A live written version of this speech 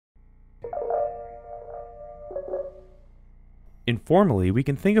Informally, we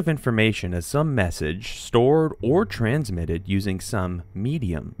can think of information as some message stored or transmitted using some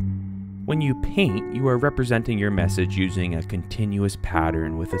medium. When you paint, you are representing your message using a continuous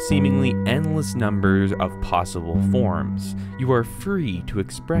pattern with a seemingly endless number of possible forms. You are free to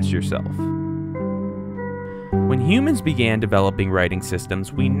express yourself. When humans began developing writing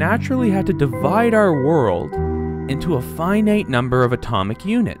systems, we naturally had to divide our world into a finite number of atomic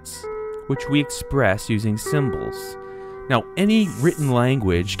units, which we express using symbols. Now, any written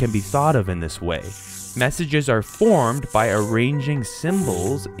language can be thought of in this way. Messages are formed by arranging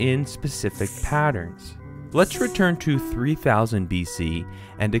symbols in specific patterns. Let's return to 3000 BC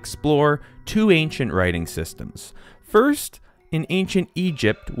and explore two ancient writing systems. First, in ancient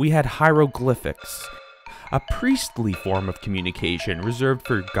Egypt, we had hieroglyphics, a priestly form of communication reserved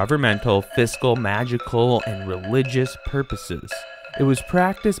for governmental, fiscal, magical, and religious purposes. It was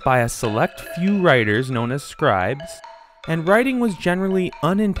practiced by a select few writers known as scribes, and writing was generally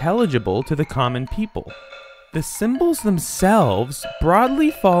unintelligible to the common people. The symbols themselves broadly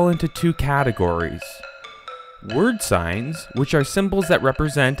fall into two categories. Word signs, which are symbols that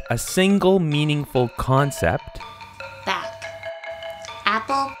represent a single meaningful concept. Back.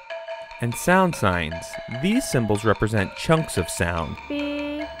 Apple. And sound signs. These symbols represent chunks of sound.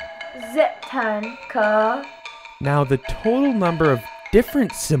 B, zip tan, ka. Now, the total number of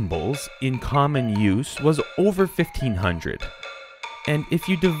different symbols in common use was over 1,500. And if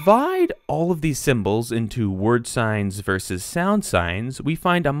you divide all of these symbols into word signs versus sound signs, we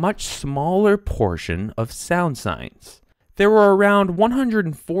find a much smaller portion of sound signs. There were around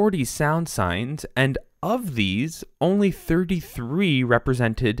 140 sound signs, and of these, only 33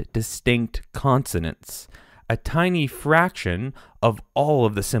 represented distinct consonants, a tiny fraction of all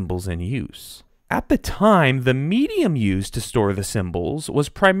of the symbols in use. At the time, the medium used to store the symbols was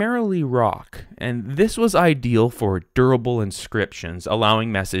primarily rock, and this was ideal for durable inscriptions,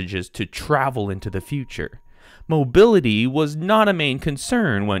 allowing messages to travel into the future. Mobility was not a main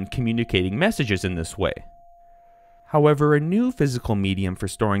concern when communicating messages in this way. However, a new physical medium for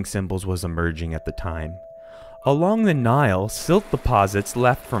storing symbols was emerging at the time. Along the Nile, silt deposits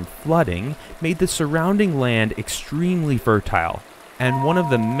left from flooding made the surrounding land extremely fertile, and one of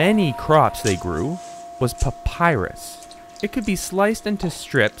the many crops they grew was papyrus. It could be sliced into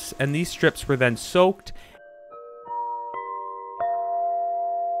strips, and these strips were then soaked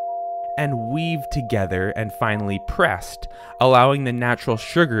and weaved together and finally pressed, allowing the natural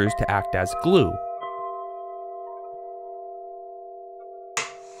sugars to act as glue.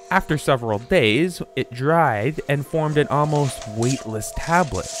 After several days, it dried and formed an almost weightless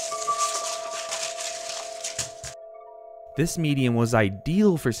tablet. This medium was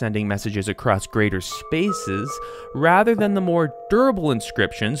ideal for sending messages across greater spaces rather than the more durable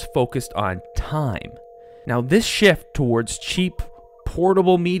inscriptions focused on time. Now, this shift towards cheap,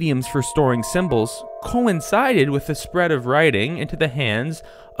 portable mediums for storing symbols coincided with the spread of writing into the hands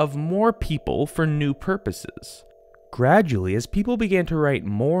of more people for new purposes. Gradually, as people began to write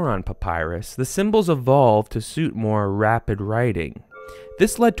more on papyrus, the symbols evolved to suit more rapid writing.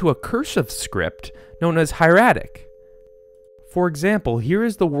 This led to a cursive script known as hieratic. For example, here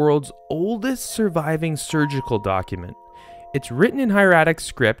is the world's oldest surviving surgical document. It's written in hieratic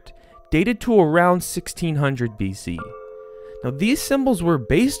script, dated to around 1600 BC. Now, these symbols were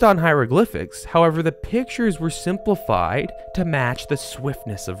based on hieroglyphics, however, the pictures were simplified to match the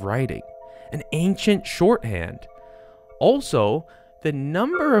swiftness of writing, an ancient shorthand. Also, the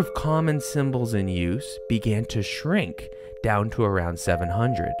number of common symbols in use began to shrink down to around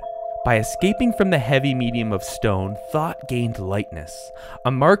 700. By escaping from the heavy medium of stone, thought gained lightness.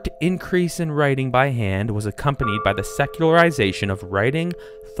 A marked increase in writing by hand was accompanied by the secularization of writing,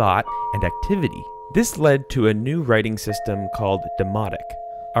 thought, and activity. This led to a new writing system called Demotic,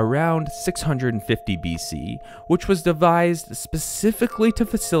 around 650 BC, which was devised specifically to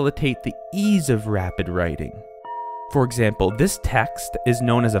facilitate the ease of rapid writing. For example, this text is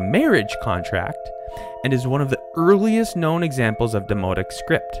known as a marriage contract and is one of the earliest known examples of Demotic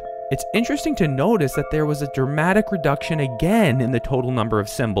script. It's interesting to notice that there was a dramatic reduction again in the total number of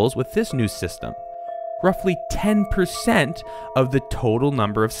symbols with this new system. Roughly 10% of the total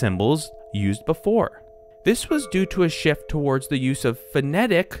number of symbols used before. This was due to a shift towards the use of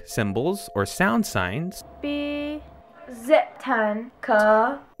phonetic symbols or sound signs B, zip tan,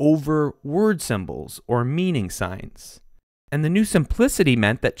 ka. over word symbols or meaning signs. And the new simplicity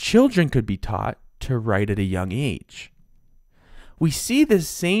meant that children could be taught to write at a young age. We see this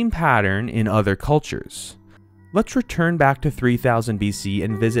same pattern in other cultures. Let's return back to 3000 BC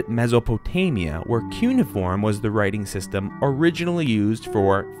and visit Mesopotamia, where cuneiform was the writing system originally used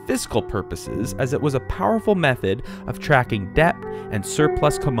for fiscal purposes, as it was a powerful method of tracking debt and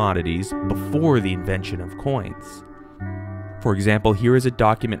surplus commodities before the invention of coins. For example, here is a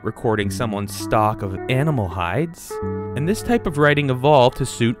document recording someone's stock of animal hides, and this type of writing evolved to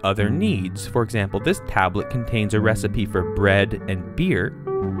suit other needs. For example, this tablet contains a recipe for bread and beer,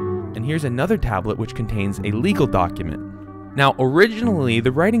 and here's another tablet which contains a legal document. Now, originally,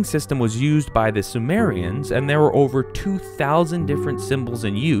 the writing system was used by the Sumerians, and there were over 2,000 different symbols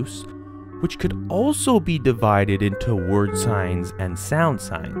in use, which could also be divided into word signs and sound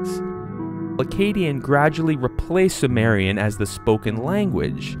signs. Akkadian gradually replaced Sumerian as the spoken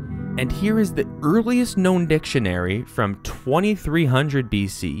language, and here is the earliest known dictionary from 2300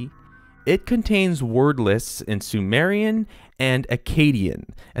 BC. It contains word lists in Sumerian and Akkadian,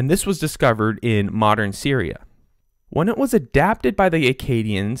 and this was discovered in modern Syria. When it was adapted by the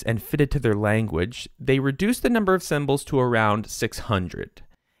Akkadians and fitted to their language, they reduced the number of symbols to around 600.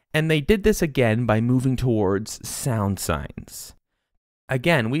 And they did this again by moving towards sound signs.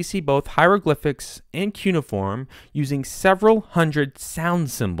 Again, we see both hieroglyphics and cuneiform using several hundred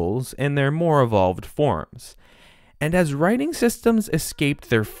sound symbols in their more evolved forms. And as writing systems escaped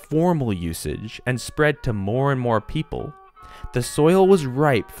their formal usage and spread to more and more people, the soil was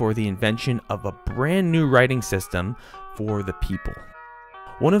ripe for the invention of a brand new writing system for the people.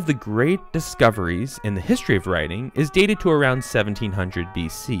 One of the great discoveries in the history of writing is dated to around 1700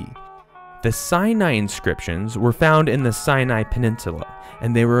 BC. The Sinai inscriptions were found in the Sinai Peninsula,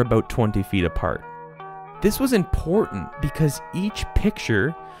 and they were about 20 feet apart. This was important because each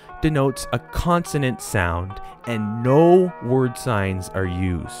picture denotes a consonant sound and no word signs are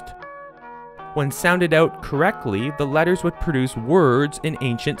used. When sounded out correctly, the letters would produce words in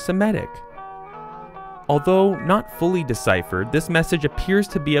ancient Semitic. Although not fully deciphered, this message appears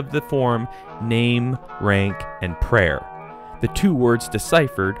to be of the form name, rank, and prayer. The two words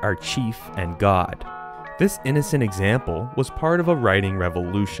deciphered are chief and God. This innocent example was part of a writing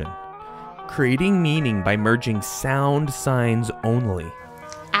revolution, creating meaning by merging sound signs only.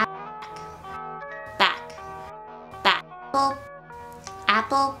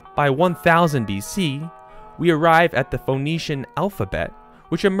 Apple. By 1000 BC, we arrive at the Phoenician alphabet,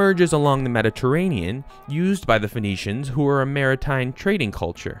 which emerges along the Mediterranean, used by the Phoenicians, who were a maritime trading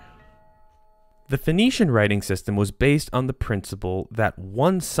culture. The Phoenician writing system was based on the principle that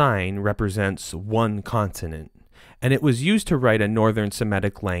one sign represents one consonant, and it was used to write a Northern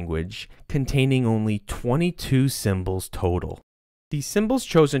Semitic language containing only 22 symbols total. These symbols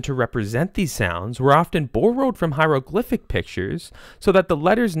chosen to represent these sounds were often borrowed from hieroglyphic pictures so that the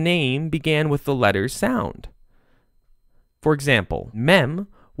letter's name began with the letter's sound. For example, Mem,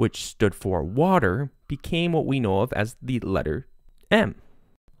 which stood for water, became what we know of as the letter M.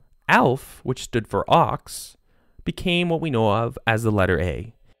 Alf, which stood for ox, became what we know of as the letter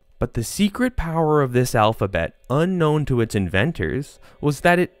A. But the secret power of this alphabet, unknown to its inventors, was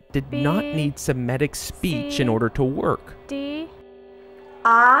that it did not need Semitic speech in order to work. D,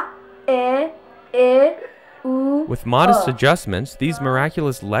 A, I, U. With modest adjustments, these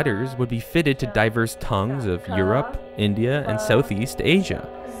miraculous letters would be fitted to diverse tongues of Europe, India, and Southeast Asia,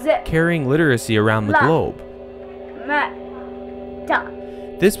 carrying literacy around the globe.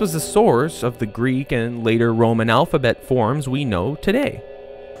 This was the source of the Greek and later Roman alphabet forms we know today.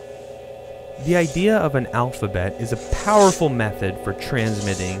 The idea of an alphabet is a powerful method for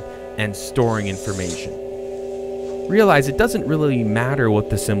transmitting and storing information. Realize it doesn't really matter what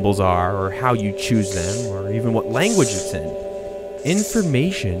the symbols are or how you choose them or even what language it's in.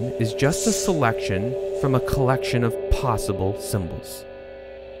 Information is just a selection from a collection of possible symbols.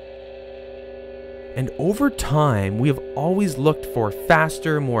 And over time, we have always looked for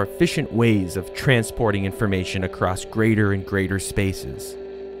faster, more efficient ways of transporting information across greater and greater spaces.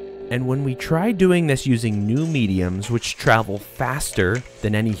 And when we try doing this using new mediums which travel faster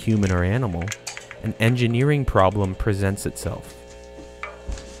than any human or animal, an engineering problem presents itself.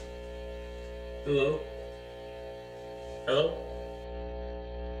 Hello? Hello?